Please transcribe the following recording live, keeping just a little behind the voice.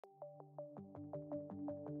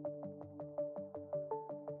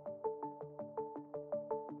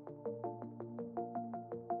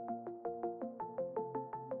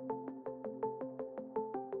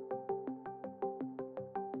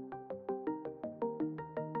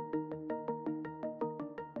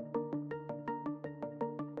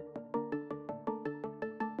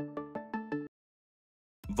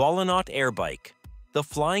Volonaut Airbike, the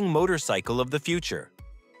flying motorcycle of the future.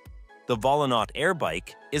 The Volonaut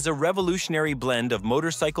Airbike is a revolutionary blend of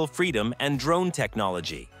motorcycle freedom and drone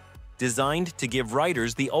technology, designed to give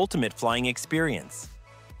riders the ultimate flying experience.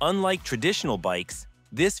 Unlike traditional bikes,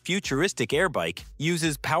 this futuristic airbike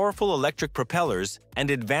uses powerful electric propellers and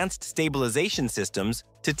advanced stabilization systems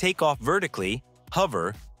to take off vertically,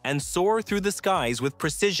 hover, and soar through the skies with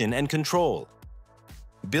precision and control.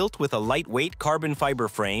 Built with a lightweight carbon fiber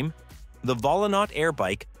frame, the Volonaut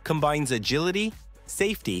Airbike combines agility,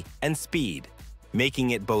 safety, and speed,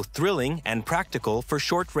 making it both thrilling and practical for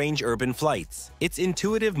short-range urban flights. Its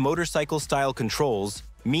intuitive motorcycle-style controls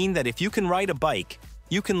mean that if you can ride a bike,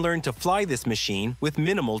 you can learn to fly this machine with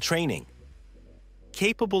minimal training.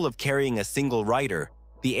 Capable of carrying a single rider,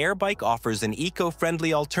 the Airbike offers an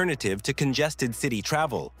eco-friendly alternative to congested city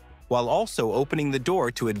travel, while also opening the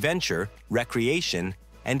door to adventure, recreation,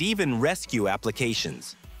 and even rescue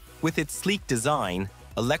applications. With its sleek design,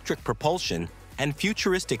 electric propulsion, and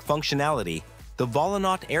futuristic functionality, the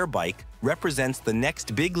Volonaut Airbike represents the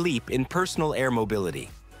next big leap in personal air mobility.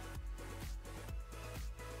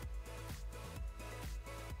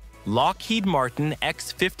 Lockheed Martin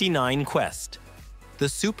X-59 Quesst, the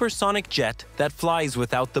supersonic jet that flies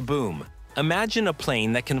without the boom. Imagine a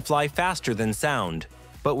plane that can fly faster than sound,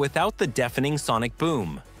 but without the deafening sonic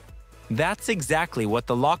boom. That's exactly what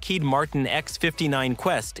the Lockheed Martin X-59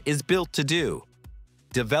 Quesst is built to do.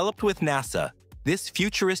 Developed with NASA, this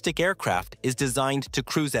futuristic aircraft is designed to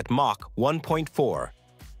cruise at Mach 1.4,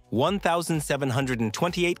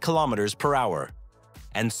 1,728 kilometers per hour,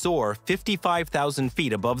 and soar 55,000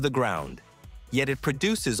 feet above the ground. Yet it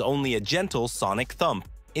produces only a gentle sonic thump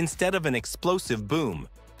instead of an explosive boom.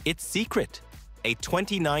 Its secret? A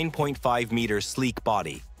 29.5-meter sleek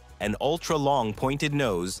body, an ultra-long pointed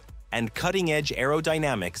nose, and cutting-edge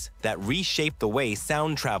aerodynamics that reshape the way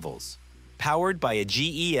sound travels. Powered by a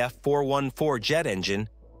GE F414 jet engine,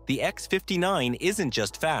 the X-59 isn't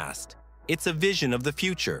just fast. It's a vision of the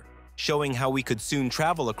future, showing how we could soon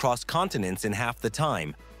travel across continents in half the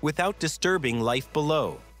time without disturbing life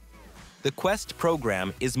below. The Quesst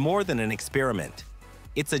program is more than an experiment.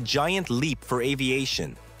 It's a giant leap for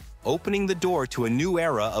aviation, opening the door to a new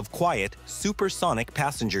era of quiet, supersonic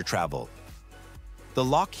passenger travel. The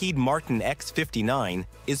Lockheed Martin X-59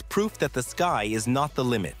 is proof that the sky is not the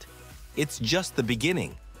limit. It's just the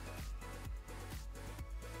beginning.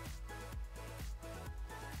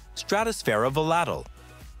 Stratosfera Volatile,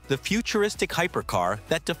 the futuristic hypercar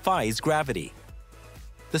that defies gravity.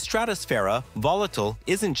 The Stratosfera Volatile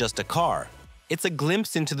isn't just a car, it's a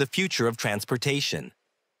glimpse into the future of transportation.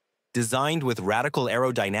 Designed with radical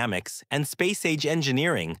aerodynamics and space-age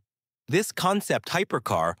engineering, this concept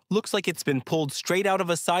hypercar looks like it's been pulled straight out of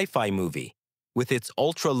a sci-fi movie. With its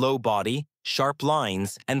ultra-low body, sharp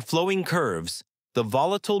lines, and flowing curves, the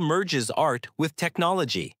Volatile merges art with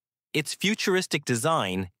technology. Its futuristic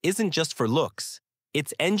design isn't just for looks,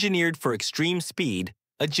 it's engineered for extreme speed,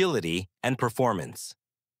 agility, and performance.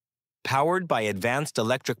 Powered by advanced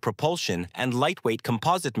electric propulsion and lightweight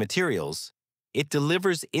composite materials, it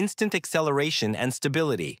delivers instant acceleration and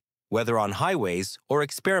stability, whether on highways or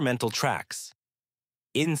experimental tracks.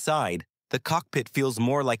 Inside, the cockpit feels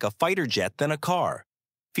more like a fighter jet than a car,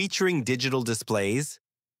 featuring digital displays,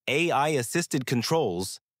 AI-assisted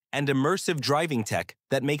controls, and immersive driving tech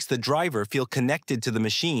that makes the driver feel connected to the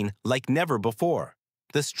machine like never before.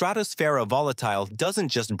 The Stratosfera Volatile doesn't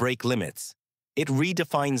just break limits, it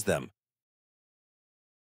redefines them.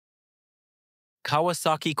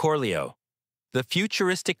 Kawasaki Corleo, the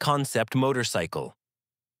futuristic concept motorcycle.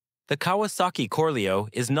 The Kawasaki Corleo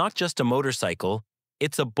is not just a motorcycle,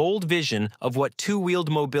 it's a bold vision of what two-wheeled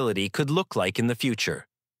mobility could look like in the future.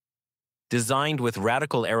 Designed with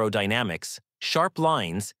radical aerodynamics, sharp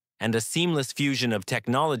lines, and a seamless fusion of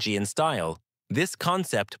technology and style, this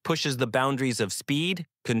concept pushes the boundaries of speed,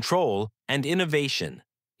 control, and innovation.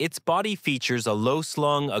 Its body features a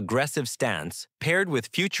low-slung, aggressive stance paired with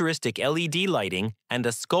futuristic LED lighting and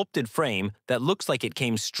a sculpted frame that looks like it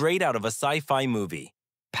came straight out of a sci-fi movie.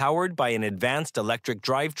 Powered by an advanced electric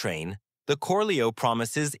drivetrain, the Corleo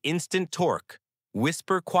promises instant torque,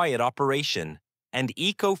 whisper-quiet operation, and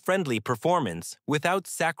eco-friendly performance without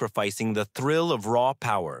sacrificing the thrill of raw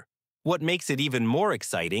power. What makes it even more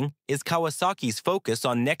exciting is Kawasaki's focus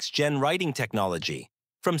on next-gen riding technology.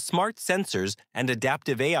 From smart sensors and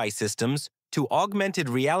adaptive AI systems to augmented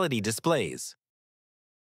reality displays.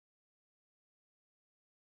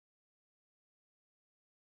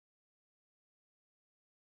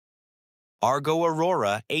 Argo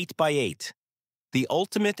Aurora 8x8, the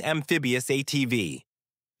ultimate amphibious ATV.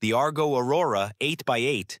 The Argo Aurora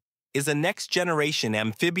 8x8 is a next-generation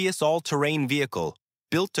amphibious all-terrain vehicle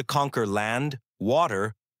built to conquer land,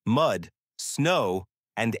 water, mud, snow,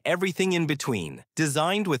 and everything in between.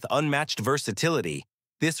 Designed with unmatched versatility,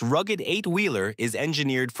 this rugged eight-wheeler is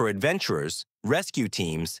engineered for adventurers, rescue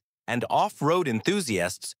teams, and off-road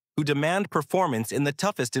enthusiasts who demand performance in the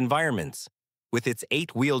toughest environments. With its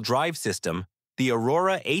 8-wheel drive system, the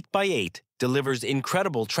Aurora 8x8 delivers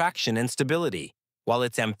incredible traction and stability, while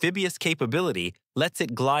its amphibious capability lets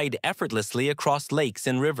it glide effortlessly across lakes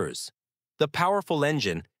and rivers. The powerful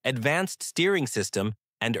engine, advanced steering system,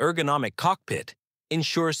 and ergonomic cockpit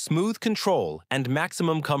ensure smooth control and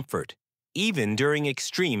maximum comfort, even during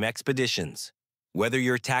extreme expeditions. Whether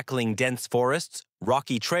you're tackling dense forests,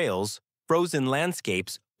 rocky trails, frozen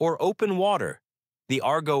landscapes, or open water, the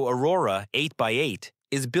Argo Aurora 8x8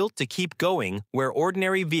 is built to keep going where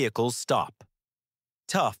ordinary vehicles stop.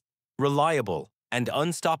 Tough, reliable, and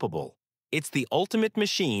unstoppable, it's the ultimate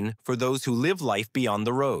machine for those who live life beyond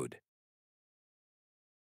the road.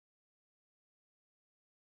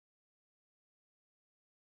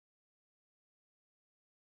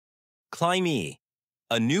 Climb-E,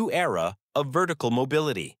 a new era of vertical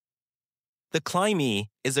mobility. The Climb-E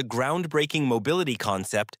is a groundbreaking mobility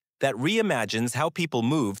concept that reimagines how people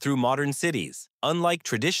move through modern cities. Unlike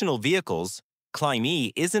traditional vehicles,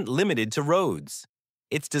 Climb-E isn't limited to roads.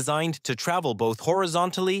 It's designed to travel both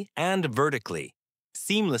horizontally and vertically,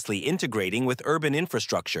 seamlessly integrating with urban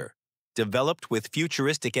infrastructure. Developed with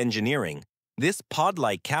futuristic engineering, this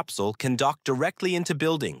pod-like capsule can dock directly into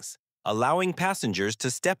buildings, allowing passengers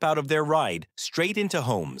to step out of their ride straight into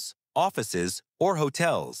homes, offices, or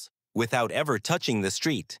hotels, without ever touching the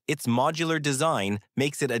street. Its modular design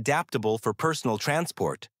makes it adaptable for personal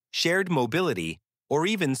transport, shared mobility, or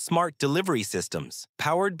even smart delivery systems.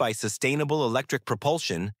 Powered by sustainable electric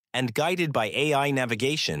propulsion and guided by AI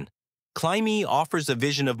navigation, Climb-E offers a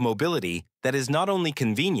vision of mobility that is not only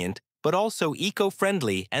convenient, but also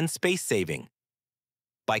eco-friendly and space-saving.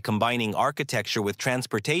 By combining architecture with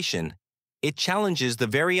transportation, it challenges the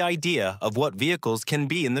very idea of what vehicles can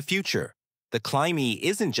be in the future. The Climb-E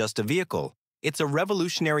isn't just a vehicle, it's a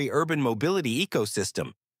revolutionary urban mobility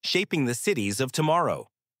ecosystem, shaping the cities of tomorrow.